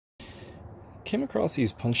Came across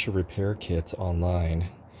these puncture repair kits online.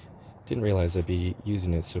 Didn't realize I'd be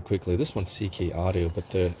using it so quickly. This one's CK Audio, but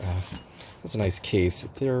it's a nice case.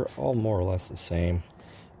 They're all more or less the same.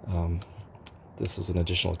 This is an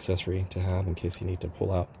additional accessory to have in case you need to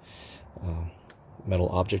pull out metal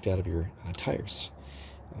object out of your tires.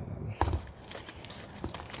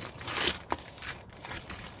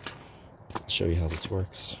 I'll show you how this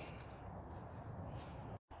works.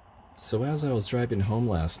 So as I was driving home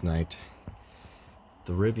last night,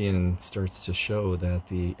 the RIVIAN starts to show that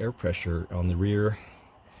the air pressure on the rear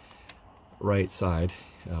right side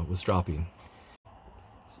was dropping.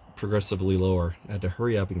 It's progressively lower. I had to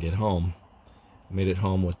hurry up and get home. I made it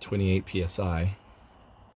home with 28 psi.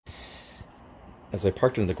 As I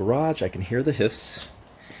parked in the garage, I can hear the hiss.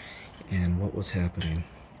 And what was happening?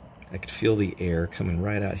 I could feel the air coming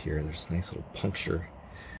right out here. There's a nice little puncture.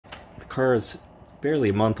 The car is barely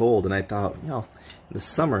a month old, and I thought, you know, this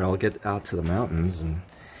summer I'll get out to the mountains and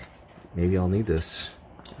maybe I'll need this.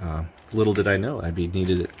 Little did I know I'd be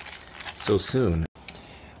needed it so soon.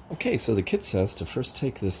 Okay, so the kit says to first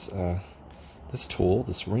take this this tool,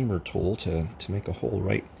 this reamer tool, to make a hole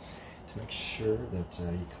right, to make sure that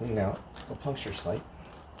you clean out the puncture site.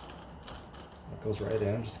 It goes right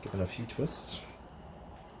in, just give it a few twists.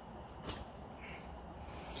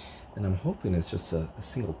 And I'm hoping it's just a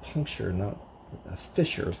single puncture, not a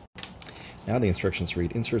fissure. Now the instructions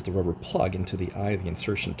read, insert the rubber plug into the eye of the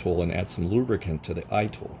insertion tool and add some lubricant to the eye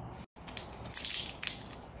tool.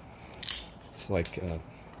 It's like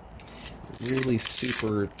really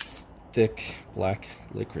super thick black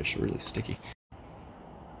licorice, really sticky.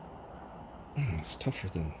 It's tougher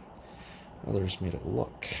than others made it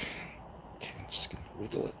look. Okay, I'm just going to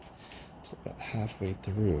wiggle it until about halfway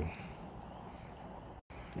through.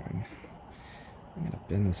 I'm going to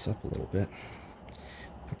bend this up a little bit.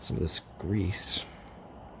 Put some of this grease.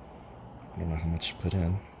 I don't know how much to put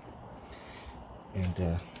in.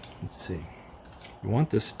 And let's see. We want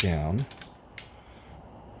this down.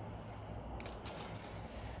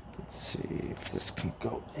 Let's see if this can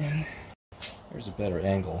go in. There's a better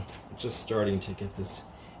angle. I'm just starting to get this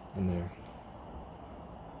in there.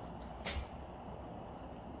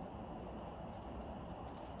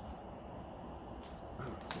 Oh,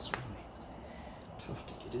 this is really tough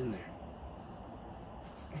to get in there.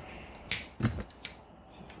 Let's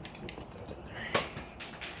see if I can put that in there.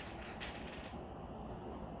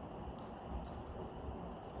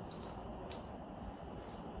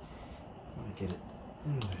 I want to get it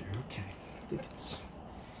in there. Okay, I think it's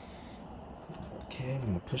okay. I'm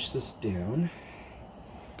going to push this down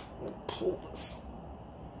and pull this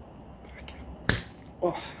back out.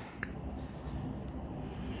 Oh.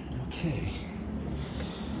 Okay.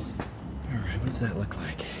 Alright, what does that look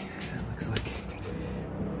like? That looks like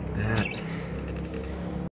that.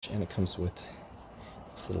 And it comes with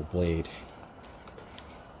this little blade.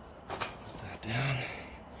 Put that down.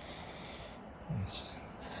 Let's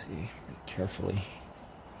see, really carefully.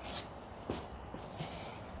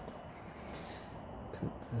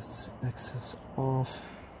 Cut this excess off.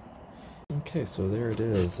 Okay, so there it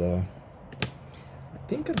is. I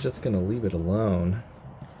think I'm just going to leave it alone,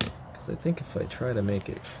 because I think if I try to make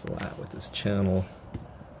it flat with this channel,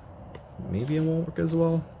 maybe it won't work as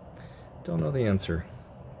well. Don't know the answer.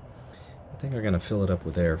 I think I'm going to fill it up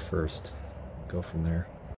with air first, go from there.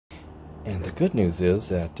 And the good news is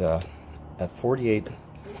that at 48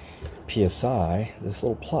 psi, this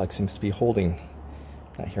little plug seems to be holding.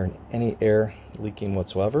 Not hearing any air leaking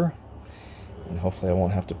whatsoever, and hopefully I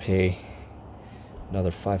won't have to pay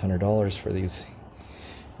another $500 for these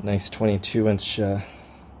nice 22-inch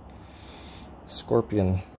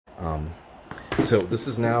Scorpion. So this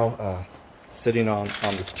is now sitting on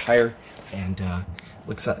this tire, and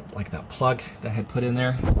looks like that plug that I had put in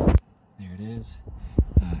there. There it is.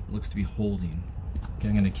 It looks to be holding. Okay,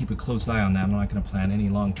 I'm going to keep a close eye on that. I'm not going to plan any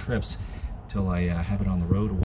long trips till I have it on the road.